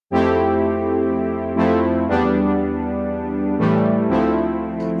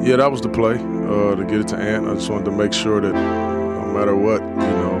Yeah, that was the play, to get it to Ant. I just wanted to make sure that no matter what,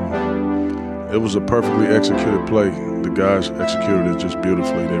 it was a perfectly executed play. The guys executed it just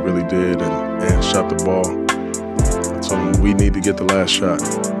beautifully. They really did, and Ant shot the ball. I told him we need to get the last shot.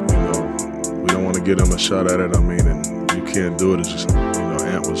 We don't want to get him a shot at it. And you can't do it. It's just,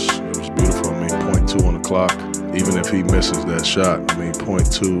 Ant it was beautiful. 0.2 on the clock. Even if he misses that shot,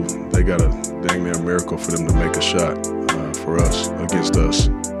 0.2, they got a dang near miracle for them to make a shot for us, against us.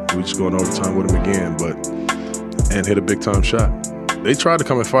 We just go in overtime with him again, and hit a big-time shot. They tried to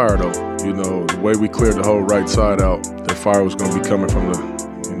come and fire, though. The way we cleared the whole right side out, their fire was going to be coming from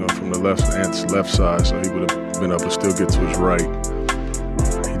the left, Ant's left side, so he would have been able to still get to his right.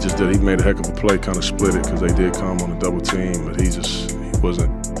 He made a heck of a play, kind of split it, because they did come on a double team, but he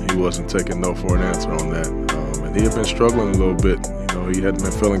wasn't taking no for an answer on that. And he had been struggling a little bit. He hadn't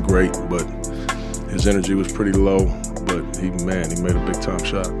been feeling great, but his energy was pretty low. But he made a big-time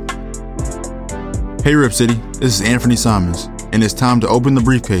shot. Hey, Rip City. This is Anfernee Simons, and it's time to open the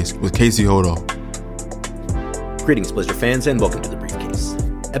briefcase with Casey Holdahl. Greetings, Blazer fans, and welcome to The Briefcase,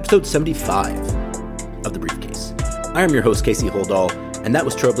 episode 75 of The Briefcase. I am your host, Casey Holdahl, and that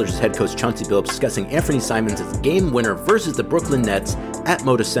was Trailblazers head coach Chauncey Billups discussing Anfernee Simons' game winner versus the Brooklyn Nets at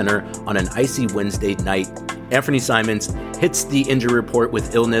Moda Center on an icy Wednesday night. Anfernee Simons hits the injury report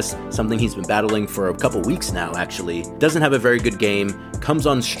with illness, something he's been battling for a couple weeks now, actually. Doesn't have a very good game, comes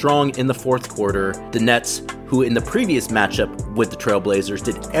on strong in the fourth quarter. The Nets, who in the previous matchup with the Trailblazers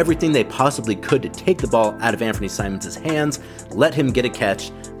did everything they possibly could to take the ball out of Anfernee Simons' hands, let him get a catch,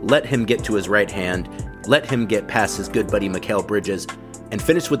 let him get to his right hand, let him get past his good buddy Mikal Bridges, and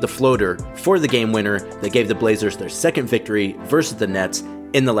finished with the floater for the game winner that gave the Blazers their second victory versus the Nets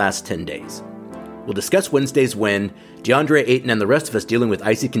in the last 10 days. We'll discuss Wednesday's win, Deandre Ayton and the rest of us dealing with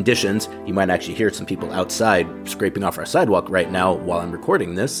icy conditions. You might actually hear some people outside scraping off our sidewalk right now while I'm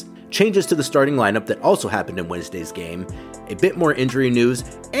recording this. Changes to the starting lineup that also happened in Wednesday's game, a bit more injury news,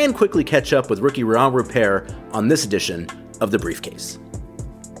 and quickly catch up with rookie Rayan Rupert on this edition of The Briefcase.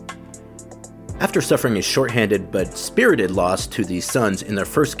 After suffering a shorthanded but spirited loss to the Suns in their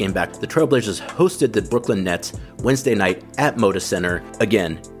first game back, the Trailblazers hosted the Brooklyn Nets Wednesday night at Moda Center,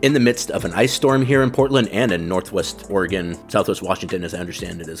 again, in the midst of an ice storm here in Portland and in Northwest Oregon, Southwest Washington, as I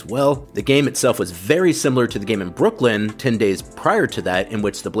understand it as well. The game itself was very similar to the game in Brooklyn 10 days prior to that, in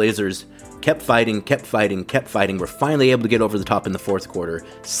which the Blazers kept fighting, were finally able to get over the top in the fourth quarter,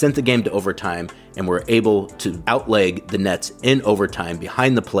 sent the game to overtime, and were able to outleg the Nets in overtime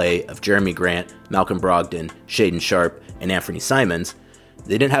behind the play of Jeremy Grant, Malcolm Brogdon, Shaedon Sharpe, and Anfernee Simons.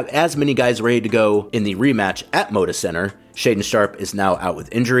 They didn't have as many guys ready to go in the rematch at Moda Center. Shaedon Sharpe is now out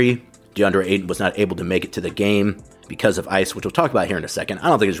with injury. Deandre Ayton was not able to make it to the game because of ice, which we'll talk about here in a second. I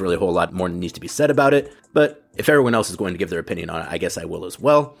don't think there's really a whole lot more that needs to be said about it, but if everyone else is going to give their opinion on it, I guess I will as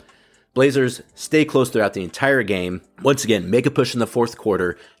well. Blazers stay close throughout the entire game. Once again, make a push in the fourth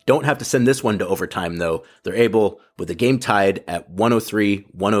quarter. Don't have to send this one to overtime, though. They're able, with the game tied at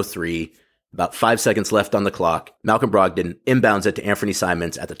 103-103, about 5 seconds left on the clock. Malcolm Brogdon inbounds it to Anfernee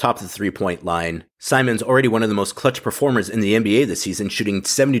Simons at the top of the three-point line. Simons, already one of the most clutch performers in the NBA this season, shooting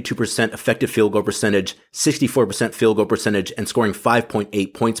 72% effective field goal percentage, 64% field goal percentage, and scoring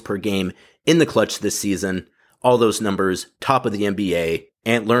 5.8 points per game in the clutch this season. All those numbers, top of the NBA.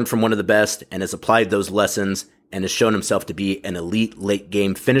 Ant learned from one of the best and has applied those lessons and has shown himself to be an elite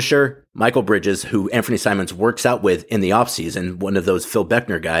late-game finisher. Mikal Bridges, who Anfernee Simons works out with in the offseason, one of those Phil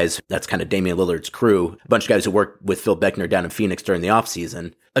Beckner guys, that's kind of Damian Lillard's crew, a bunch of guys who worked with Phil Beckner down in Phoenix during the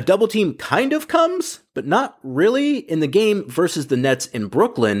offseason. A double team kind of comes, but not really. In the game versus the Nets in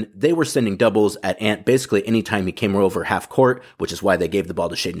Brooklyn, they were sending doubles at Ant basically anytime he came over half court, which is why they gave the ball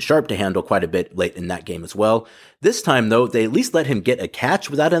to Shaedon Sharpe to handle quite a bit late in that game as well. This time, though, they at least let him get a catch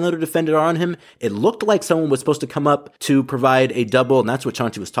without another defender on him. It looked like someone was supposed to come up to provide a double, and that's what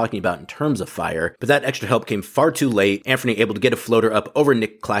Chauncey was talking about in terms of fire. But that extra help came far too late. Anfernee able to get a floater up over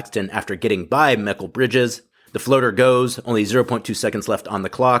Nick Claxton after getting by Mikal Bridges. The floater goes, only 0.2 seconds left on the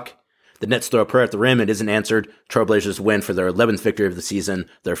clock. The Nets throw a prayer at the rim. It isn't answered. Trailblazers win for their 11th victory of the season,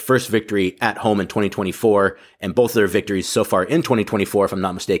 their first victory at home in 2024, and both of their victories so far in 2024, if I'm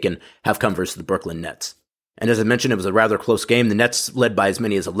not mistaken, have come versus the Brooklyn Nets. And as I mentioned, it was a rather close game. The Nets led by as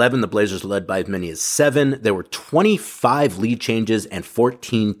many as 11. The Blazers led by as many as 7. There were 25 lead changes and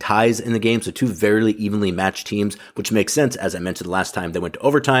 14 ties in the game, so two very evenly matched teams, which makes sense. As I mentioned last time, they went to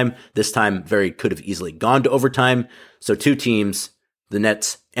overtime. This time, very could have easily gone to overtime. So two teams, the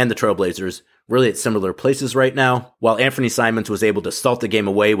Nets and the Trailblazers, really at similar places right now. While Anfernee Simons was able to salt the game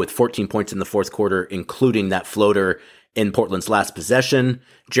away with 14 points in the fourth quarter, including that floater in Portland's last possession.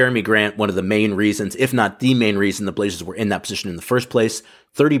 Jeremy Grant, one of the main reasons, if not the main reason the Blazers were in that position in the first place,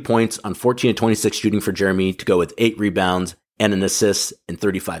 30 points on 14 of 26 shooting for Jeremy to go with 8 rebounds and an assist in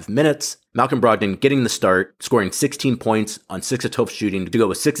 35 minutes. Malcolm Brogdon getting the start, scoring 16 points on 6 of 12 shooting to go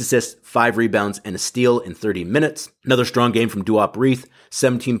with 6 assists, 5 rebounds, and a steal in 30 minutes. Another strong game from Duop Reath,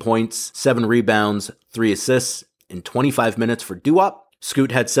 17 points, 7 rebounds, 3 assists in 25 minutes for Duop.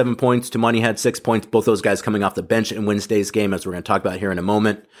 Scoot had 7 points, Tumani had 6 points, both those guys coming off the bench in Wednesday's game, as we're going to talk about here in a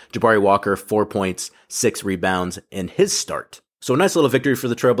moment. Jabari Walker, 4 points, 6 rebounds in his start. So a nice little victory for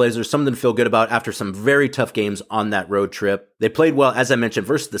the Trailblazers, something to feel good about after some very tough games on that road trip. They played well, as I mentioned,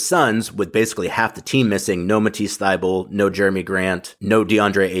 versus the Suns, with basically half the team missing. No Matisse Thybulle, no Jeremy Grant, no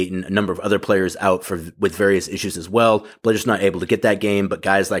Deandre Ayton, a number of other players out with various issues as well. Blazers not able to get that game, but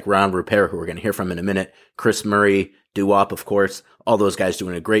guys like Rayan Rupert, who we're going to hear from in a minute, Chris Murray, Duop, of course, all those guys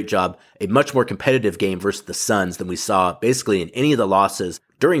doing a great job. A much more competitive game versus the Suns than we saw basically in any of the losses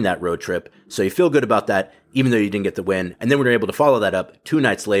during that road trip. So you feel good about that, even though you didn't get the win. And then we were able to follow that up 2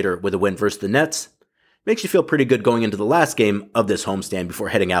 nights later with a win versus the Nets. Makes you feel pretty good going into the last game of this homestand before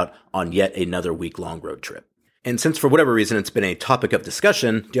heading out on yet another week-long road trip. And since for whatever reason it's been a topic of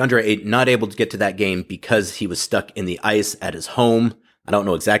discussion, Deandre Ayton not able to get to that game because he was stuck in the ice at his home. I don't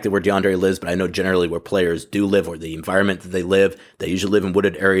know exactly where DeAndre lives, but I know generally where players do live or the environment that they live. They usually live in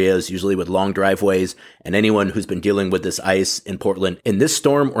wooded areas, usually with long driveways. And anyone who's been dealing with this ice in Portland in this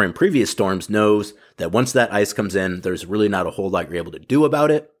storm or in previous storms knows that once that ice comes in, there's really not a whole lot you're able to do about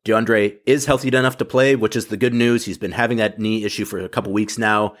it. DeAndre is healthy enough to play, which is the good news. He's been having that knee issue for a couple weeks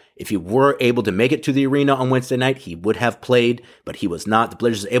now. If he were able to make it to the arena on Wednesday night, he would have played, but he was not. The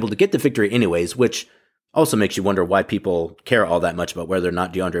Blazers were able to get the victory anyways, which also makes you wonder why people care all that much about whether or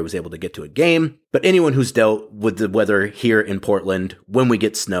not DeAndre was able to get to a game. But anyone who's dealt with the weather here in Portland, when we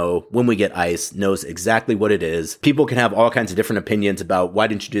get snow, when we get ice, knows exactly what it is. People can have all kinds of different opinions about why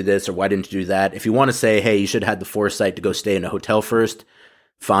didn't you do this or why didn't you do that. If you want to say, hey, you should have had the foresight to go stay in a hotel first,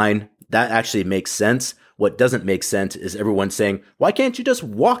 fine. That actually makes sense. What doesn't make sense is everyone saying, why can't you just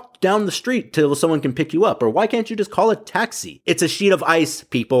walk down the street till someone can pick you up? Or why can't you just call a taxi? It's a sheet of ice,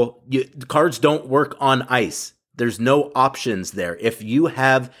 people. Cars don't work on ice. There's no options there. If you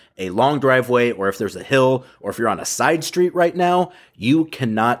have a long driveway or if there's a hill or if you're on a side street right now, you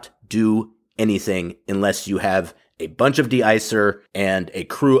cannot do anything unless you have a bunch of de-icer and a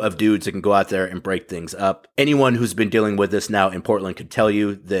crew of dudes that can go out there and break things up. Anyone who's been dealing with this now in Portland could tell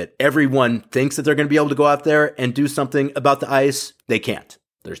you that everyone thinks that they're going to be able to go out there and do something about the ice. They can't.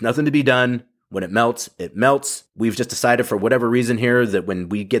 There's nothing to be done. When it melts, it melts. We've just decided for whatever reason here that when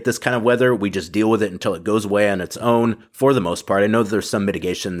we get this kind of weather, we just deal with it until it goes away on its own for the most part. I know there's some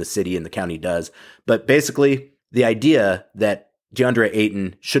mitigation the city and the county does, but basically the idea that DeAndre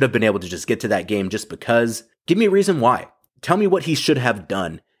Ayton should have been able to just get to that game just because, give me a reason why. Tell me what he should have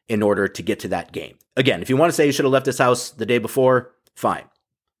done in order to get to that game. Again, if you want to say he should have left his house the day before, fine.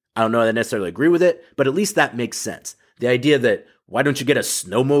 I don't know that I necessarily agree with it, but at least that makes sense. The idea that, why don't you get a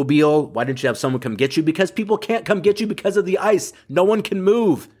snowmobile? Why don't you have someone come get you? Because people can't come get you because of the ice. No one can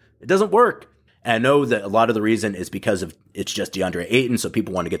move. It doesn't work. And I know that a lot of the reason is because of it's just DeAndre Ayton, so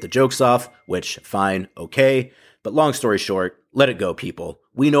people want to get the jokes off, which, fine, okay. But long story short, let it go, people.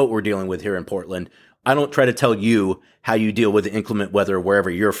 We know what we're dealing with here in Portland. I don't try to tell you how you deal with the inclement weather wherever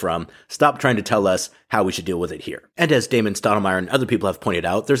you're from. Stop trying to tell us how we should deal with it here. And as Damon Stoudemire and other people have pointed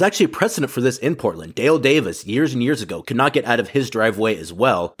out, there's actually a precedent for this in Portland. Dale Davis, years and years ago, could not get out of his driveway as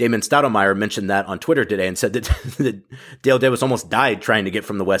well. Damon Stoudemire mentioned that on Twitter today and said that Dale Davis almost died trying to get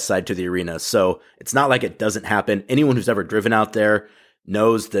from the west side to the arena. So it's not like it doesn't happen. Anyone who's ever driven out there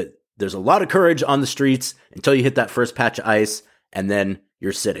knows that there's a lot of courage on the streets until you hit that first patch of ice, and then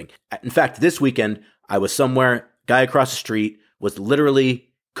you're sitting. In fact, this weekend, I was somewhere, guy across the street was literally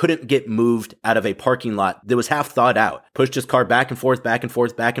couldn't get moved out of a parking lot that was half thawed out. Pushed his car back and forth, back and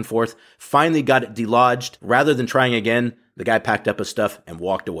forth, back and forth. Finally got it delodged. Rather than trying again, the guy packed up his stuff and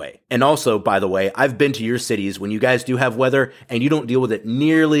walked away. And also, by the way, I've been to your cities when you guys do have weather and you don't deal with it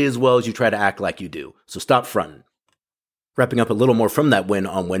nearly as well as you try to act like you do. So stop fronting. Wrapping up a little more from that win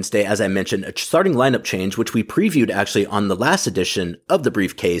on Wednesday, as I mentioned, a starting lineup change, which we previewed actually on the last edition of the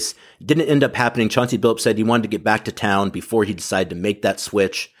briefcase, didn't end up happening. Chauncey Billups said he wanted to get back to town before he decided to make that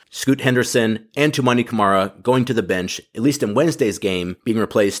switch. Scoot Henderson and Tumani Camara going to the bench, at least in Wednesday's game, being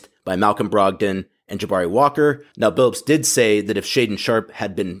replaced by Malcolm Brogdon and Jabari Walker. Now, Billups did say that if Shaedon Sharpe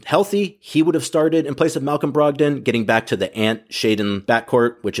had been healthy, he would have started in place of Malcolm Brogdon, getting back to the Ant-Shaedon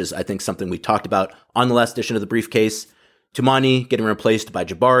backcourt, which is, I think, something we talked about on the last edition of the briefcase. Tumani getting replaced by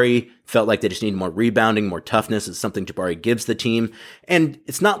Jabari, felt like they just need more rebounding, more toughness. It's something Jabari gives the team. And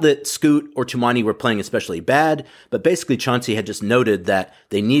it's not that Scoot or Tumani were playing especially bad, but basically Chauncey had just noted that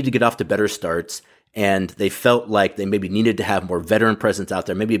they need to get off to better starts. and they felt like they maybe needed to have more veteran presence out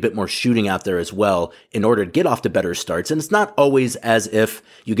there, maybe a bit more shooting out there as well in order to get off to better starts. And it's not always as if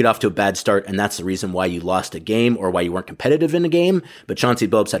you get off to a bad start and that's the reason why you lost a game or why you weren't competitive in a game. But Chauncey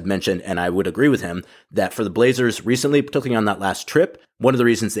Billups had mentioned, and I would agree with him, that for the Blazers recently, particularly on that last trip, one of the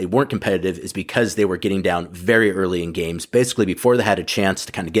reasons they weren't competitive is because they were getting down very early in games. Basically, before they had a chance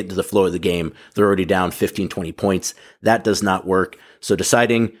to kind of get into the flow of the game, they're already down 15, 20 points. That does not work. So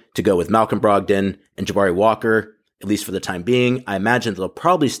deciding to go with Malcolm Brogdon and Jabari Walker, at least for the time being, I imagine they'll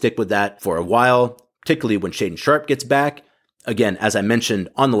probably stick with that for a while, particularly when Shaedon Sharpe gets back. Again, as I mentioned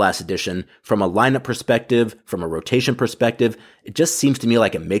on the last edition, from a lineup perspective, from a rotation perspective, it just seems to me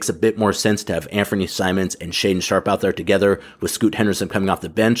like it makes a bit more sense to have Anfernee Simons and Shaedon Sharpe out there together with Scoot Henderson coming off the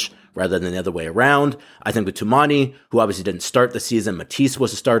bench rather than the other way around. I think with Toumani, who obviously didn't start the season, Matisse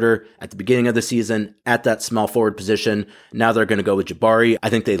was a starter at the beginning of the season at that small forward position. Now they're going to go with Jabari.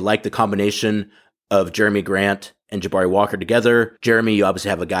 I think they like the combination of Jeremy Grant and Jabari Walker together. Jeremy, you obviously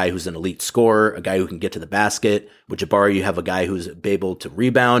have a guy who's an elite scorer, a guy who can get to the basket. With Jabari, you have a guy who's able to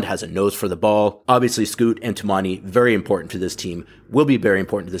rebound, has a nose for the ball. Obviously, Scoot and Toumani, very important to this team, will be very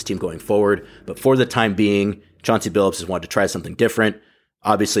important to this team going forward. But for the time being, Chauncey Billups has wanted to try something different.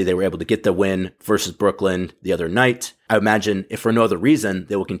 Obviously, they were able to get the win versus Brooklyn the other night. I imagine if for no other reason,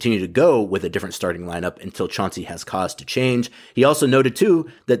 they will continue to go with a different starting lineup until Chauncey has cause to change. He also noted too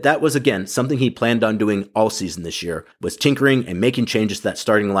that that was, again, something he planned on doing all season this year, was tinkering and making changes to that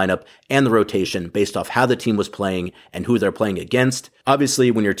starting lineup and the rotation based off how the team was playing and who they're playing against. Obviously,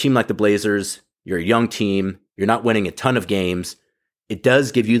 when you're a team like the Blazers, you're a young team, you're not winning a ton of games, it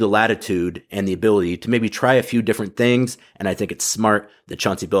does give you the latitude and the ability to maybe try a few different things, and I think it's smart that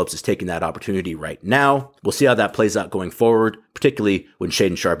Chauncey Billups is taking that opportunity right now. We'll see how that plays out going forward, particularly when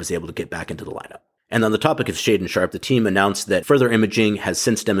Shaedon Sharpe is able to get back into the lineup. And on the topic of Shaedon Sharpe, the team announced that further imaging has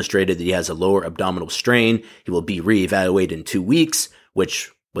since demonstrated that he has a lower abdominal strain. He will be reevaluated in 2 weeks,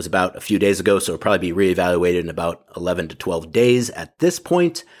 which was about a few days ago, so it'll probably be reevaluated in about 11 to 12 days at this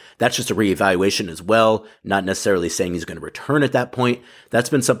point. That's just a reevaluation as well, not necessarily saying he's going to return at that point. That's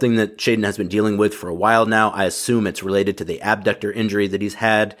been something that Shaedon has been dealing with for a while now. I assume it's related to the abductor injury that he's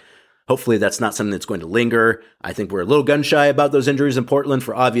had. Hopefully that's not something that's going to linger. I think we're a little gun shy about those injuries in Portland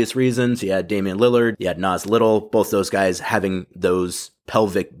for obvious reasons. You had Damian Lillard, you had Nas Little, both those guys having those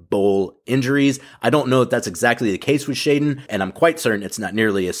pelvic bowl injuries. I don't know if that's exactly the case with Shaedon, and I'm quite certain it's not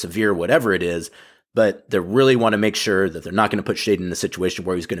nearly as severe, whatever it is, but they really want to make sure that they're not going to put Shaedon in a situation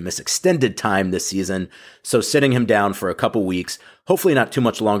where he's going to miss extended time this season. So sitting him down for a couple weeks, hopefully not too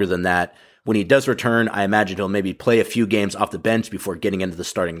much longer than that. When he does return, I imagine he'll maybe play a few games off the bench before getting into the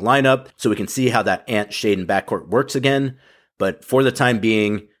starting lineup so we can see how that Ant-Shaedon backcourt works again. But for the time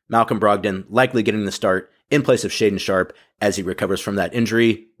being, Malcolm Brogdon likely getting the start in place of Shaedon Sharpe as he recovers from that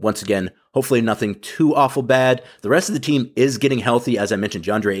injury. Once again, hopefully nothing too awful bad. The rest of the team is getting healthy. As I mentioned,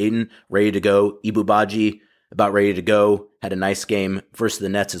 Deandre Ayton, ready to go. Ibu Baji, about ready to go. Had a nice game versus the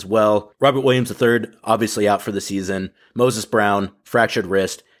Nets as well. Robert Williams III, obviously out for the season. Moses Brown, fractured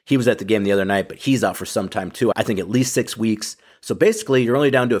wrist. He was at the game the other night, but he's out for some time too. I think at least 6 weeks. So basically, you're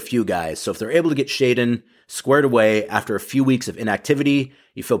only down to a few guys. So if they're able to get Shaedon squared away after a few weeks of inactivity,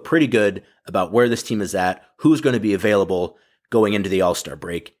 you feel pretty good about where this team is at, who's going to be available going into the All-Star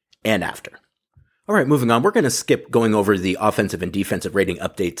break and after. All right, moving on. We're going to skip going over the offensive and defensive rating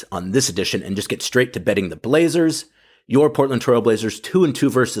updates on this edition and just get straight to betting the Blazers. Your Portland Trail Blazers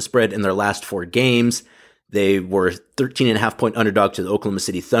 2-2 versus the spread in their last 4 games. They were 13.5-point underdog to the Oklahoma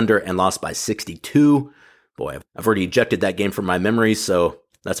City Thunder and lost by 62. Boy, I've already ejected that game from my memory, so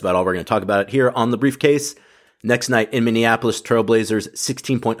that's about all we're going to talk about here on the briefcase. Next night in Minneapolis, Trailblazers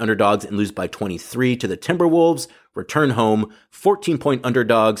 16-point underdogs and lose by 23 to the Timberwolves. Return home, 14-point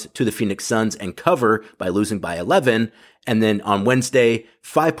underdogs to the Phoenix Suns and cover by losing by 11. And then on Wednesday,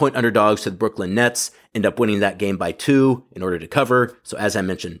 5-point underdogs to the Brooklyn Nets, end up winning that game by 2 in order to cover. So as I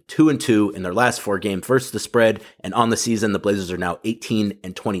mentioned, 2-2 in their last 4 games versus the spread. And on the season, the Blazers are now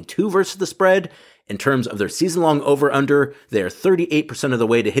 18-22 versus the spread. In terms of their season-long over-under, they are 38% of the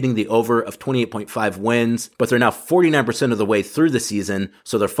way to hitting the over of 28.5 wins, but they're now 49% of the way through the season,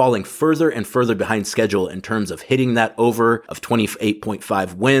 so they're falling further and further behind schedule in terms of hitting that over of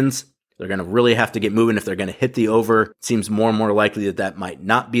 28.5 wins. They're going to really have to get moving if they're going to hit the over. It seems more and more likely that that might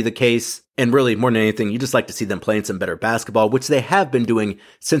not be the case. And really, more than anything, you just like to see them playing some better basketball, which they have been doing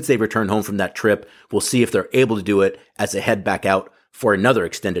since they returned home from that trip. We'll see if they're able to do it as they head back out for another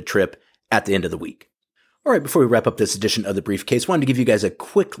extended trip at the end of the week. All right, before we wrap up this edition of the briefcase, I wanted to give you guys a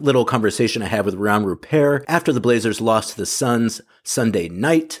quick little conversation I had with Rayan Rupert after the Blazers lost to the Suns Sunday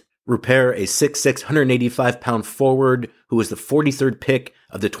night. Rupert, a 6'6", 185-pound forward who was the 43rd pick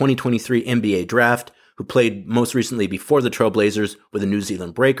of the 2023 NBA draft, who played most recently before the Trailblazers with the New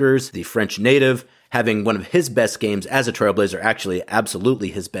Zealand Breakers, the French native, having one of his best games as a Trailblazer, actually absolutely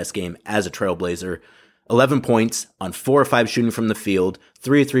his best game as a Trailblazer. 11 points on 4 or 5 shooting from the field,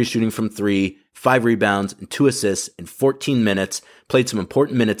 3 or 3 shooting from 3, 5 rebounds, and 2 assists in 14 minutes. Played some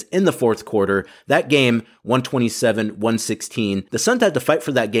important minutes in the fourth quarter. That game, 127-116. The Suns had to fight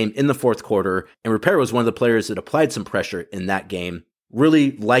for that game in the fourth quarter, and Rupert was one of the players that applied some pressure in that game.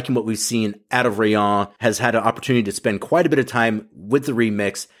 Really liking what we've seen out of Rayan, has had an opportunity to spend quite a bit of time with the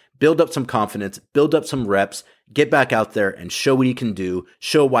remix, build up some confidence, build up some reps, get back out there and show what he can do,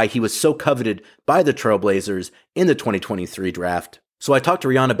 show why he was so coveted by the Trailblazers in the 2023 draft. So I talked to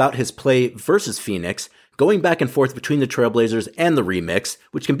Rayan about his play versus Phoenix, going back and forth between the Trailblazers and the remix,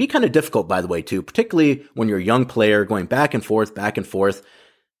 which can be kind of difficult, by the way, too, particularly when you're a young player going back and forth, back and forth.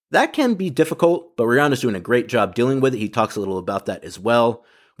 That can be difficult, but Rayan is doing a great job dealing with it. He talks a little about that as well,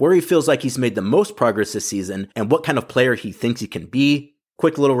 where he feels like he's made the most progress this season and what kind of player he thinks he can be.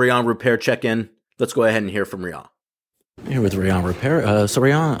 Quick little Rayan Rupert check-in. Let's go ahead and hear from Rayan. Here with Rayan Rupert. So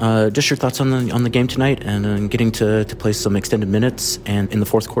Rayan, just your thoughts on the game tonight and getting to play some extended minutes and in the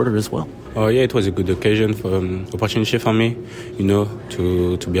fourth quarter as well. Oh yeah, it was a good occasion opportunity for me,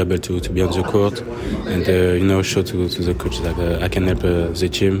 to be able to be on the court and show to the coach that I can help the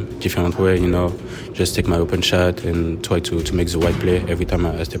team different way. Just take my open shot and try to make the right play every time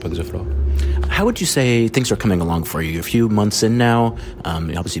I step on the floor. How would you say things are coming along for you? You're a few months in now.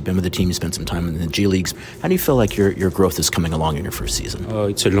 Obviously, you've been with the team. You spent some time in the G Leagues. How do you feel like your growth is coming along in your first season?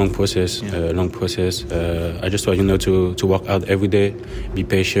 It's a long process. I just try, to work out every day, be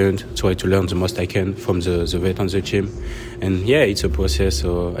patient, try to learn the most I can from the vet on the team. And yeah, it's a process,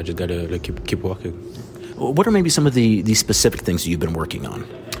 so I just gotta keep working. What are maybe some of the specific things that you've been working on?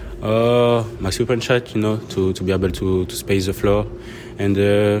 My super shot, to be able to space the floor and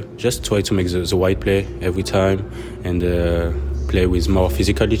just try to make the right play every time and play with more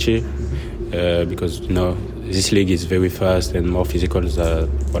physicality because, this league is very fast and more physical than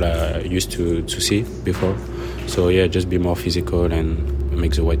what I used to see before. So yeah, just be more physical and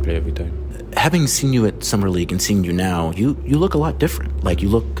make the right play every time. Having seen you at Summer League and seeing you now, you look a lot different. Like, you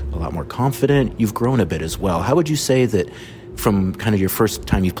look a lot more confident. You've grown a bit as well. How would you say that from kind of your first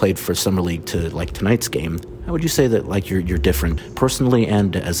time you played for Summer League to like tonight's game, how would you say that like you're different personally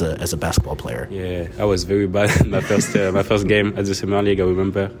and as a basketball player? Yeah, I was very bad my first game at the Summer League. I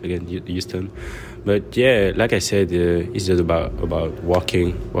remember against Houston, but yeah, like I said, it's just about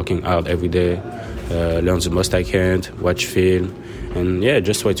working out every day, learn the most I can, watch film, and yeah,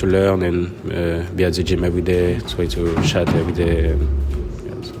 just try to learn and be at the gym every day, try to shot every day.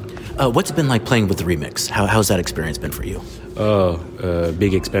 What's it been like playing with the remix? How's that experience been for you?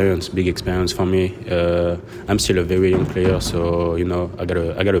 Big experience for me. I'm still a very young player, so I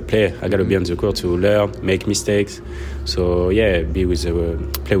gotta play. I gotta be on the court to learn, make mistakes. So yeah, play with the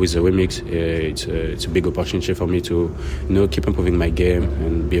remix. It's a big opportunity for me to keep improving my game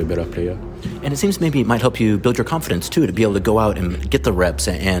and be a better player. And it seems maybe it might help you build your confidence too, to be able to go out and get the reps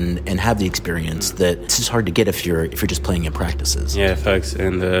and have the experience that it's just hard to get if you're just playing in practices. Yeah, facts.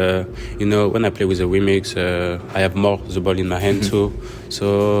 And when I play with the remix, I have more the ball in my hand too.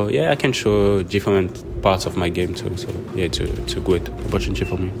 So yeah, I can show different parts of my game too. So yeah, it's a good opportunity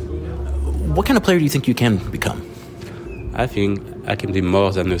for me. What kind of player do you think you can become? I think I can be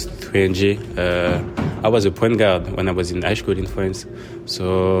more than a 3NG. I was a point guard when I was in high school in France.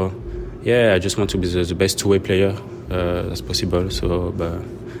 So yeah, I just want to be the best two-way player as possible. So, but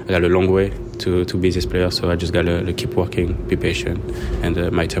I got a long way to be this player. So I just gotta keep working, be patient,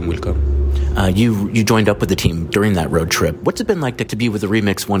 and my time will come. You joined up with the team during that road trip. What's it been like to be with the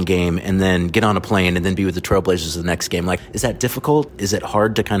remix one game and then get on a plane and then be with the Trailblazers the next game? Like, is that difficult? Is it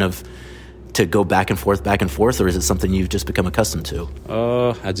hard to kind of to go back and forth, or is it something you've just become accustomed to?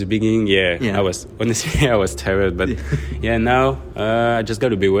 At the beginning, yeah. I was tired, but yeah, now I just got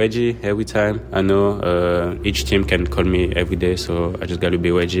to be ready every time. I know each team can call me every day, so I just got to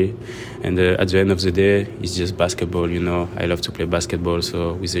be ready. And at the end of the day, it's just basketball, I love to play basketball,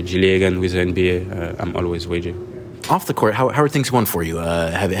 so with the G League and with the NBA, I'm always ready. Off the court, how are things going for you?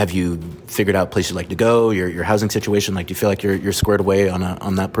 Have you figured out places you'd like to go? Your housing situation, like, do you feel like you're squared away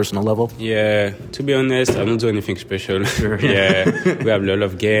on that personal level? Yeah, to be honest, I don't do anything special. Sure. Yeah, we have a lot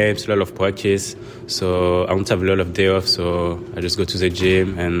of games, a lot of practice, so I don't have a lot of day off. So I just go to the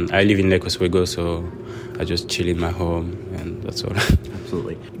gym, and I live in Lake Oswego, so I just chill in my home, and That's all.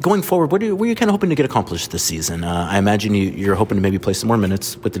 Absolutely. Going forward, what are you kind of hoping to get accomplished this season? I imagine you're hoping to maybe play some more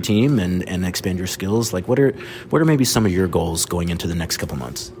minutes with the team and expand your skills. Like, what are maybe some of your goals going into the next couple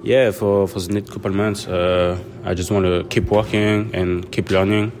months? Yeah, for the next couple months, I just want to keep working and keep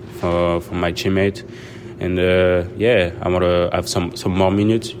learning from my teammate. And I want to have some more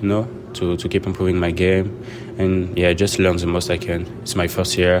minutes, to keep improving my game. And just learn the most I can. It's my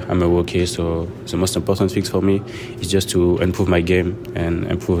first year. I'm a rookie, so the most important thing for me is just to improve my game and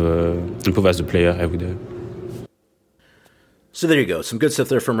improve as a player every day. So there you go. Some good stuff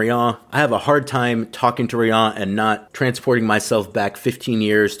there from Rayan. I have a hard time talking to Rayan and not transporting myself back 15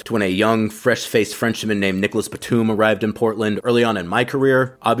 years to when a young, fresh-faced Frenchman named Nicolas Batum arrived in Portland early on in my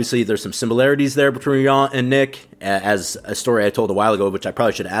career. Obviously, there's some similarities there between Rayan and Nick. As a story I told a while ago, which I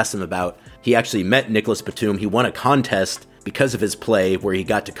probably should have asked him about, he actually met Nicolas Batum. He won a contest because of his play where he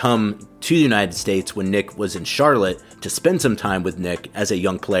got to come to the United States when Nick was in Charlotte to spend some time with Nick as a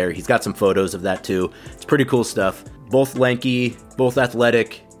young player. He's got some photos of that too. It's pretty cool stuff. Both lanky, both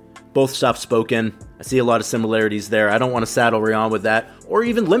athletic, both soft-spoken. I see a lot of similarities there. I don't want to saddle Rayan with that or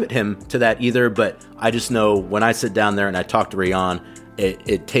even limit him to that either, but I just know when I sit down there and I talk to Rayan,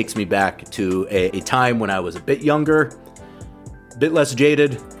 it takes me back to a time when I was a bit younger, a bit less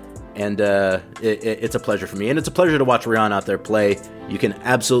jaded, and it's a pleasure for me. And it's a pleasure to watch Rayan out there play. You can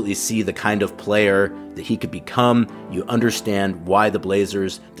absolutely see the kind of player that he could become. You understand why the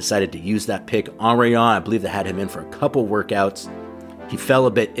Blazers decided to use that pick on Rayan. I believe they had him in for a couple workouts. He fell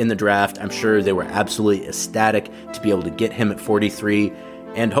a bit in the draft. I'm sure they were absolutely ecstatic to be able to get him at 43.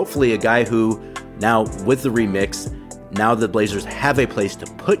 And hopefully a guy who now, with the remix, now the Blazers have a place to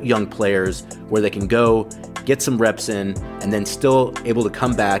put young players where they can go, get some reps in, and then still able to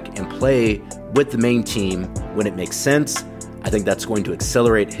come back and play with the main team when it makes sense. I think that's going to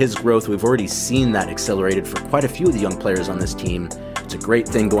accelerate his growth. We've already seen that accelerated for quite a few of the young players on this team. It's a great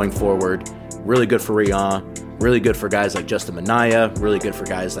thing going forward. Really good for Rayan. Really good for guys like Justin Minaya. Really good for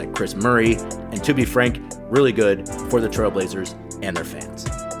guys like Chris Murray. And to be frank, really good for the Trailblazers and their fans.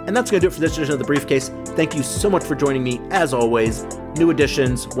 And that's going to do it for this edition of The Briefcase. Thank you so much for joining me, as always. New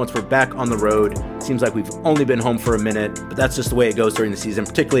editions once we're back on the road. Seems like we've only been home for a minute, but that's just the way it goes during the season,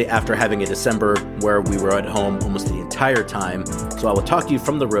 particularly after having a December where we were at home almost the entire time. So I will talk to you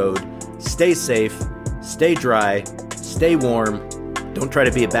from the road. Stay safe, stay dry, stay warm. Don't try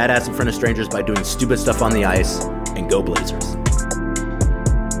to be a badass in front of strangers by doing stupid stuff on the ice, and go Blazers.